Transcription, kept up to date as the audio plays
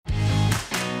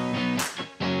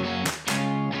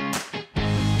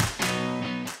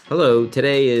Hello,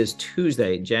 today is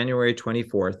Tuesday, January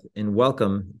 24th, and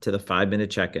welcome to the 5-Minute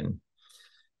Check-In.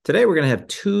 Today, we're going to have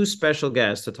two special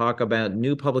guests to talk about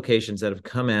new publications that have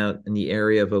come out in the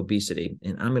area of obesity.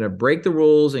 And I'm going to break the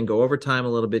rules and go over time a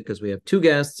little bit because we have two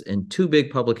guests and two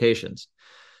big publications.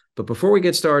 But before we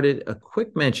get started, a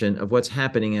quick mention of what's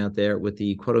happening out there with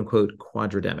the quote-unquote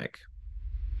quadridemic.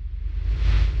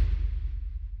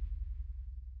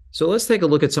 So let's take a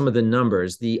look at some of the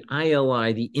numbers. The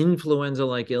ILI, the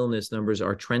influenza-like illness numbers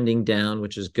are trending down,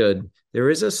 which is good. There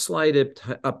is a slight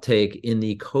uptake in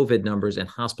the COVID numbers and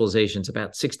hospitalizations,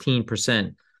 about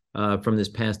 16% from this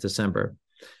past December.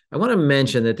 I want to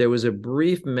mention that there was a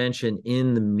brief mention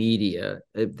in the media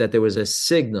that there was a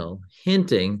signal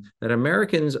hinting that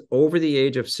Americans over the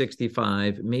age of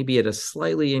 65 may be at a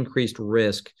slightly increased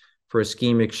risk for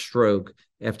ischemic stroke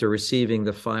after receiving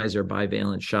the Pfizer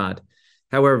bivalent shot.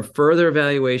 However, further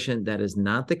evaluation, that is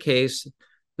not the case.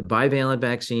 The bivalent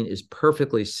vaccine is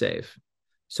perfectly safe.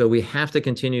 So we have to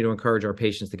continue to encourage our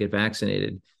patients to get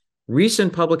vaccinated.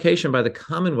 Recent publication by the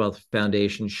Commonwealth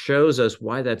Foundation shows us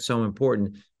why that's so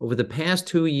important. Over the past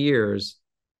 2 years,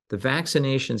 the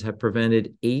vaccinations have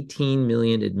prevented 18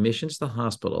 million admissions to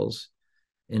hospitals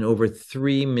and over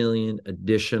 3 million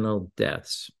additional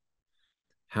deaths.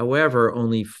 However,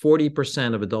 only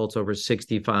 40% of adults over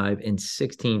 65 and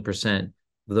 16%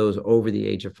 of those over the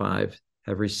age of 5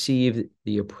 have received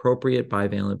the appropriate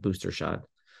bivalent booster shot.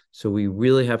 So we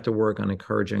really have to work on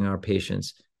encouraging our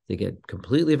patients to get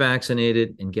completely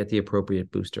vaccinated and get the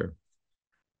appropriate booster.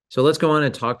 So let's go on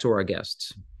and talk to our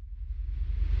guests.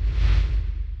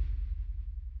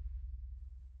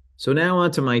 So now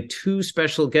on to my two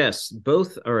special guests.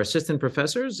 Both are assistant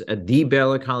professors at the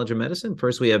Baylor College of Medicine.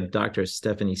 First, we have Dr.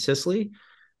 Stephanie Sisley,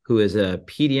 who is a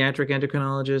pediatric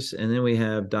endocrinologist. And then we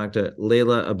have Dr.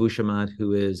 Layla Abushamat,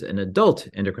 who is an adult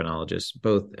endocrinologist,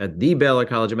 both at the Baylor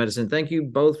College of Medicine. Thank you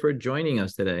both for joining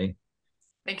us today.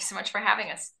 Thank you so much for having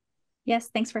us. Yes,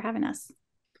 thanks for having us.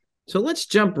 So let's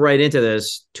jump right into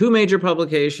this. Two major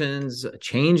publications, a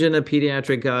change in the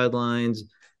pediatric guidelines.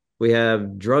 We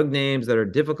have drug names that are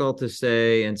difficult to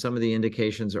say, and some of the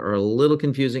indications are a little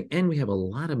confusing, and we have a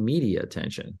lot of media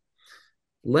attention.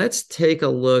 Let's take a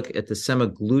look at the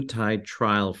semaglutide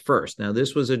trial first. Now,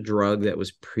 this was a drug that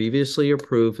was previously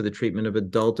approved for the treatment of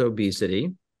adult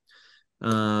obesity.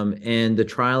 And the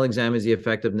trial examines the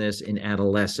effectiveness in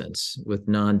adolescents with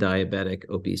non-diabetic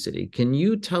obesity. Can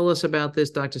you tell us about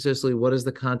this, Dr. Sisley? What is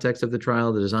the context of the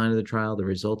trial, the design of the trial, the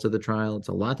results of the trial? It's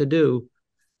a lot to do.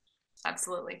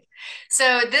 Absolutely.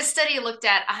 So this study looked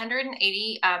at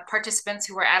 180 participants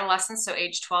who were adolescents, so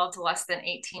age 12 to less than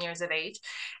 18 years of age.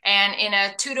 And in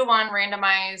a 2-to-1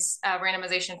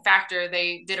 randomization factor,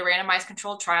 they did a randomized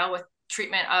controlled trial with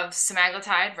treatment of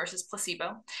semaglutide versus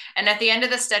placebo. And at the end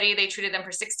of the study, they treated them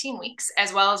for 16 weeks,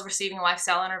 as well as receiving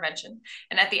lifestyle intervention.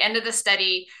 And at the end of the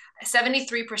study,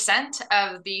 73%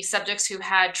 of the subjects who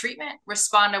had treatment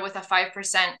responded with a 5%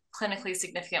 clinically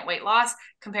significant weight loss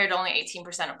compared to only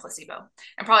 18% of placebo.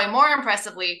 And probably more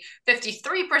impressively,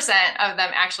 53% of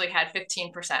them actually had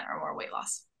 15% or more weight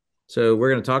loss. So we're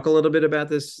going to talk a little bit about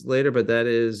this later, but that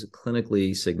is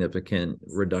clinically significant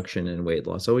reduction in weight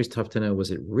loss. Always tough to know, was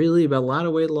it really about a lot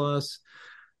of weight loss?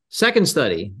 Second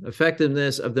study,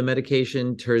 effectiveness of the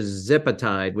medication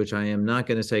tirzepatide, which I am not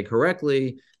going to say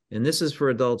correctly. And this is for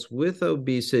adults with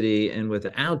obesity and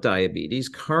without diabetes,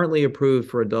 currently approved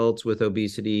for adults with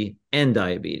obesity and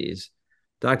diabetes.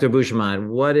 Dr. Abushamat,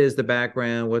 what is the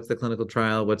background? What's the clinical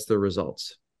trial? What's the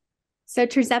results? So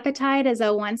tirzepatide is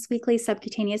a once-weekly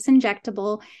subcutaneous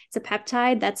injectable. It's a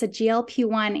peptide that's a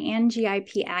GLP-1 and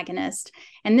GIP agonist.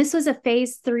 And this was a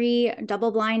phase 3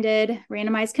 double-blinded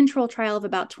randomized control trial of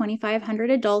about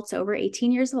 2,500 adults over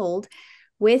 18 years old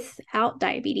without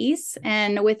diabetes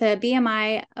and with a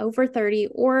BMI over 30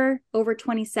 or over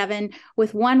 27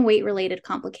 with one weight-related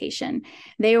complication.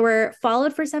 They were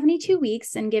followed for 72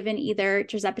 weeks and given either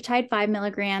tirzepatide 5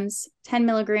 milligrams, 10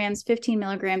 milligrams, 15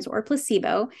 milligrams, or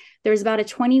placebo. There was about a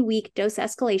 20-week dose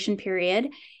escalation period.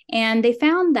 And they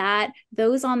found that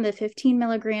those on the 15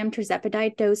 milligram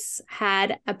tirzepatide dose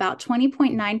had about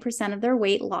 20.9% of their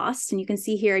weight lost. And you can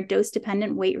see here a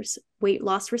dose-dependent weight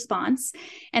loss response.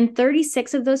 And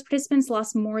 36 of those participants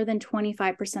lost more than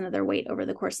 25% of their weight over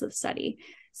the course of the study.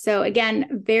 So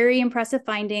again, very impressive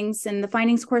findings. And the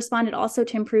findings corresponded also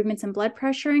to improvements in blood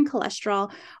pressure and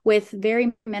cholesterol with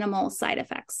very minimal side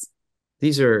effects.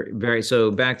 These are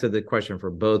so back to the question for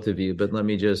both of you, but let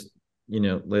me just,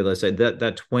 Layla said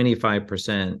that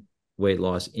 25% weight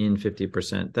loss in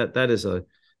 50%, that is a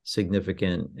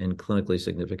significant and clinically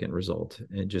significant result.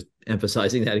 And just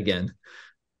emphasizing that again.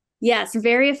 Yes,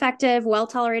 very effective,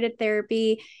 well-tolerated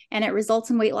therapy, and it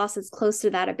results in weight loss that's close to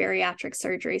that of bariatric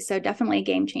surgery. So definitely a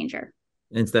game changer.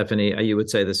 And Stephanie, you would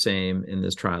say the same in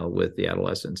this trial with the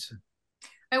adolescents?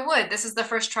 I would. This is the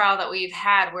first trial that we've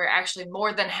had where actually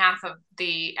more than half of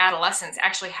the adolescents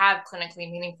actually have clinically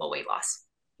meaningful weight loss.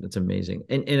 That's amazing.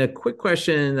 And a quick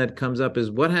question that comes up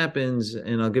is what happens,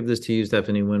 and I'll give this to you,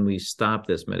 Stephanie, when we stop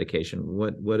this medication?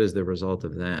 What is the result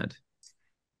of that?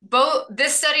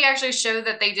 This study actually showed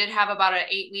that they did have about an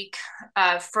 8-week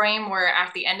frame where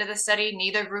at the end of the study,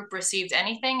 neither group received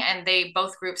anything, and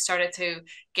both groups started to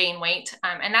gain weight.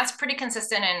 And that's pretty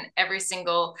consistent in every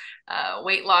single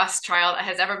weight loss trial that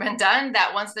has ever been done,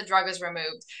 that once the drug is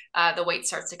removed, the weight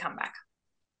starts to come back.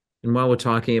 And while we're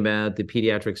talking about the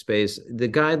pediatric space, the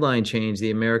guideline change,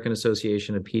 the American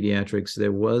Association of Pediatrics,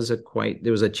 there was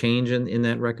a change in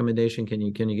that recommendation. Can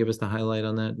you give us the highlight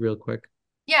on that real quick?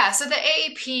 Yeah, so the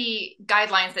AAP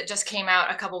guidelines that just came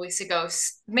out a couple weeks ago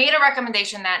made a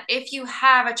recommendation that if you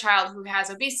have a child who has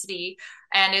obesity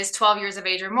and is 12 years of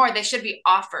age or more, they should be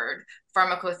offered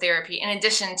pharmacotherapy in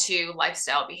addition to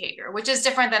lifestyle behavior, which is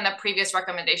different than the previous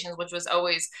recommendations, which was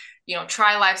always,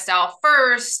 try lifestyle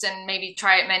first and maybe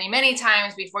try it many, many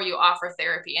times before you offer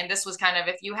therapy. And this was kind of,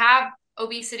 if you have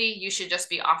obesity, you should just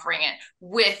be offering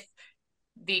it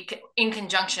in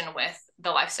conjunction with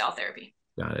the lifestyle therapy.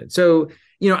 Got it. So,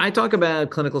 I talk about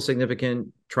clinical significant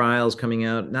trials coming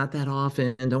out not that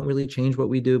often and don't really change what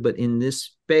we do. But in this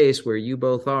space where you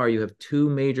both are, you have two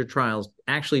major trials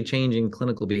actually changing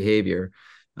clinical behavior.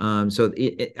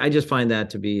 I just find that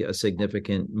to be a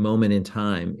significant moment in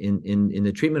time in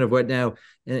the treatment of what now.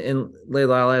 And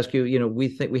Layla, I'll ask you, we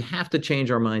think we have to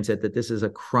change our mindset that this is a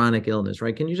chronic illness,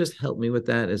 right? Can you just help me with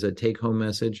that as a take-home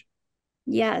message?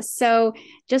 Yes. So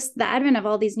just the advent of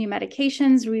all these new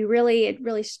medications, it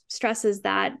really stresses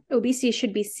that obesity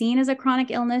should be seen as a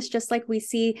chronic illness, just like we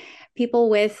see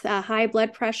people with high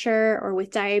blood pressure or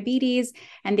with diabetes,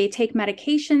 and they take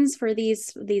medications for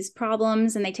these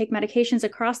problems, and they take medications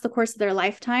across the course of their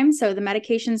lifetime. So the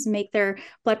medications make their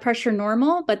blood pressure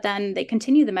normal, but then they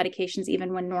continue the medications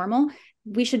even when normal.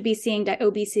 We should be seeing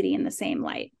obesity in the same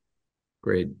light.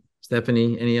 Great.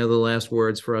 Stephanie, any other last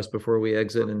words for us before we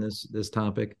exit in this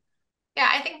topic? Yeah,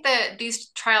 I think that these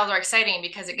trials are exciting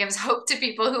because it gives hope to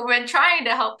people who've been trying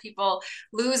to help people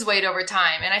lose weight over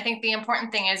time. And I think the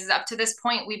important thing is up to this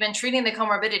point, we've been treating the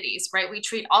comorbidities, right? We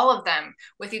treat all of them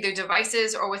with either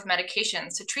devices or with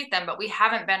medications to treat them, but we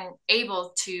haven't been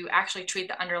able to actually treat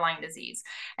the underlying disease.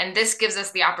 And this gives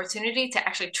us the opportunity to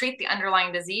actually treat the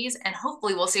underlying disease. And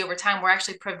hopefully we'll see over time, we're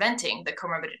actually preventing the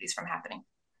comorbidities from happening.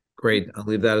 Great. I'll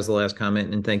leave that as the last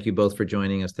comment. And thank you both for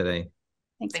joining us today.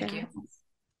 Thank you.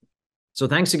 So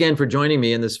thanks again for joining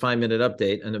me in this 5-minute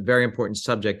update on a very important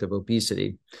subject of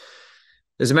obesity.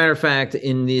 As a matter of fact,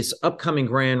 in these upcoming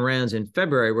grand rounds in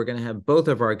February, we're going to have both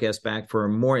of our guests back for a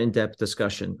more in-depth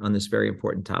discussion on this very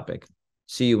important topic.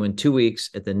 See you in 2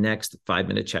 weeks at the next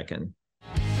 5-minute check-in.